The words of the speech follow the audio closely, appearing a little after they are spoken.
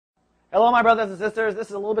Hello, my brothers and sisters. This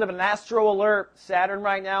is a little bit of an astro alert. Saturn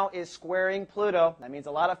right now is squaring Pluto. That means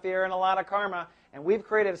a lot of fear and a lot of karma. And we've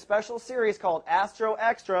created a special series called Astro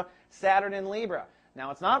Extra, Saturn in Libra.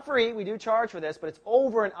 Now, it's not free. We do charge for this, but it's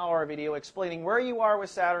over an hour video explaining where you are with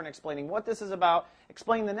Saturn, explaining what this is about,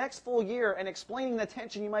 explaining the next full year, and explaining the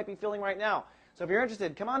tension you might be feeling right now. So if you're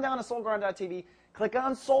interested, come on down to soulgarden.tv, click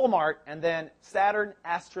on Soul Mart, and then Saturn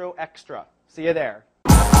Astro Extra. See you there.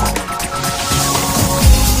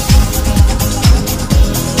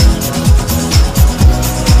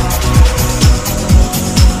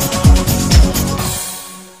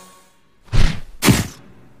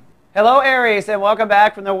 Hello, Aries, and welcome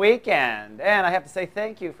back from the weekend. And I have to say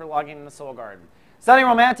thank you for logging in the Soul Garden. Sunny,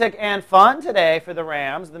 romantic, and fun today for the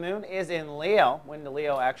Rams. The moon is in Leo. Went into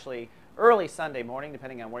Leo actually early Sunday morning,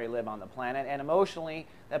 depending on where you live on the planet. And emotionally,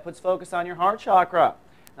 that puts focus on your heart chakra.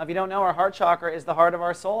 Now, if you don't know, our heart chakra is the heart of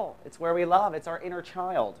our soul. It's where we love. It's our inner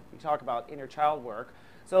child. We talk about inner child work.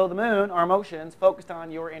 So the moon, our emotions, focused on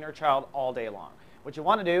your inner child all day long. What you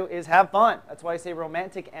want to do is have fun. That's why I say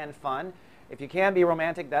romantic and fun. If you can be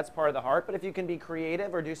romantic, that's part of the heart. But if you can be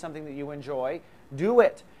creative or do something that you enjoy, do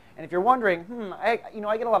it. And if you're wondering, I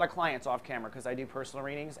get a lot of clients off camera because I do personal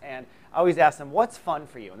readings, and I always ask them, what's fun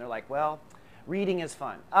for you? And they're like, well, reading is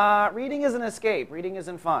fun. Reading is an escape. Reading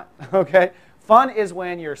isn't fun, okay? Fun is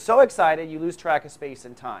when you're so excited you lose track of space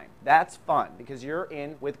and time. That's fun because you're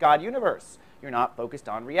in with God Universe. You're not focused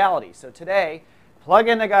on reality. So today, plug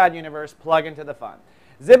into God Universe, plug into the fun.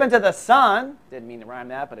 Zip into the sun. Didn't mean to rhyme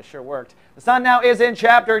that, but it sure worked. The sun now is in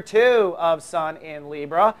chapter 2 of Sun in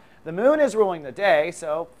Libra. The moon is ruling the day,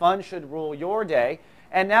 so fun should rule your day.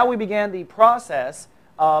 And now we begin the process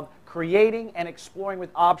of creating and exploring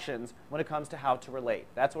with options when it comes to how to relate.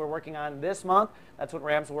 That's what we're working on this month. That's what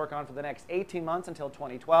Rams will work on for the next 18 months until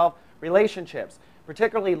 2012. Relationships,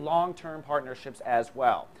 particularly long-term partnerships as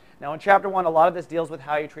well. Now in chapter 1, a lot of this deals with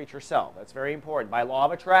how you treat yourself. That's very important. By law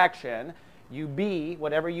of attraction, you be,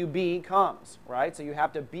 whatever you be comes, right? So you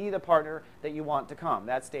have to be the partner that you want to come.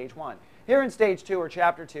 That's stage 1. Here in stage 2, or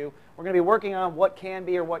chapter 2, we're going to be working on what can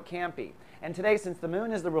be or what can't be. And today, since the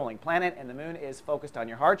moon is the ruling planet and the moon is focused on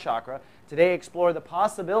your heart chakra, today explore the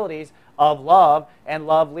possibilities of love and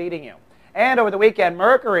love leading you. And over the weekend,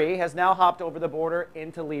 Mercury has now hopped over the border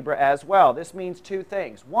into Libra as well. This means two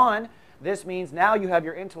things. One, this means now you have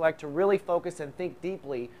your intellect to really focus and think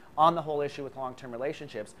deeply on the whole issue with long-term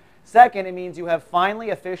relationships. Second, it means you have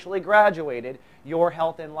finally officially graduated your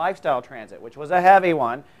health and lifestyle transit, which was a heavy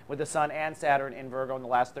one with the Sun and Saturn in Virgo in the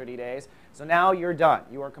last 30 days. So now you're done.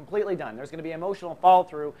 You are completely done. There's going to be emotional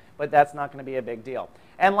follow-through, but that's not going to be a big deal.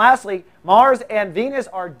 And lastly, Mars and Venus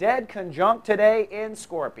are dead conjunct today in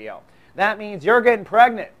Scorpio. That means you're getting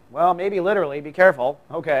pregnant. Well, maybe literally, be careful,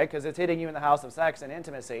 okay, because it's hitting you in the house of sex and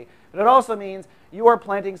intimacy. But it also means you are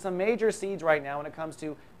planting some major seeds right now when it comes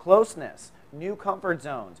to closeness, new comfort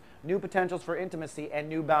zones, new potentials for intimacy, and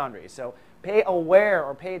new boundaries. So pay aware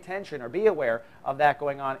or pay attention or be aware of that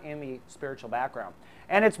going on in the spiritual background.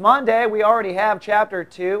 And it's Monday. We already have chapter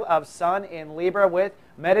 2 of Sun in Libra with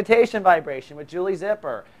meditation vibration with Julie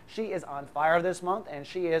Zipper. She is on fire this month, and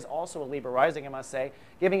she is also a Libra rising, I must say,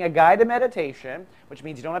 giving a guided meditation, which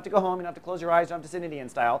means you don't have to go home, you don't have to close your eyes, you don't have to sit Indian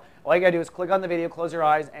style. All you got to do is click on the video, close your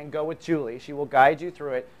eyes, and go with Julie. She will guide you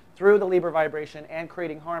through it, through the Libra vibration and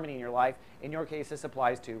creating harmony in your life. In your case, this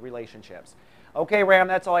applies to relationships. Okay, Ram,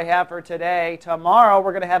 that's all I have for today. Tomorrow,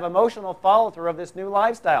 we're going to have emotional follow-through of this new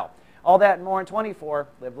lifestyle. All that and more in 24.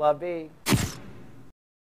 Live, love, be.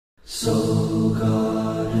 So God.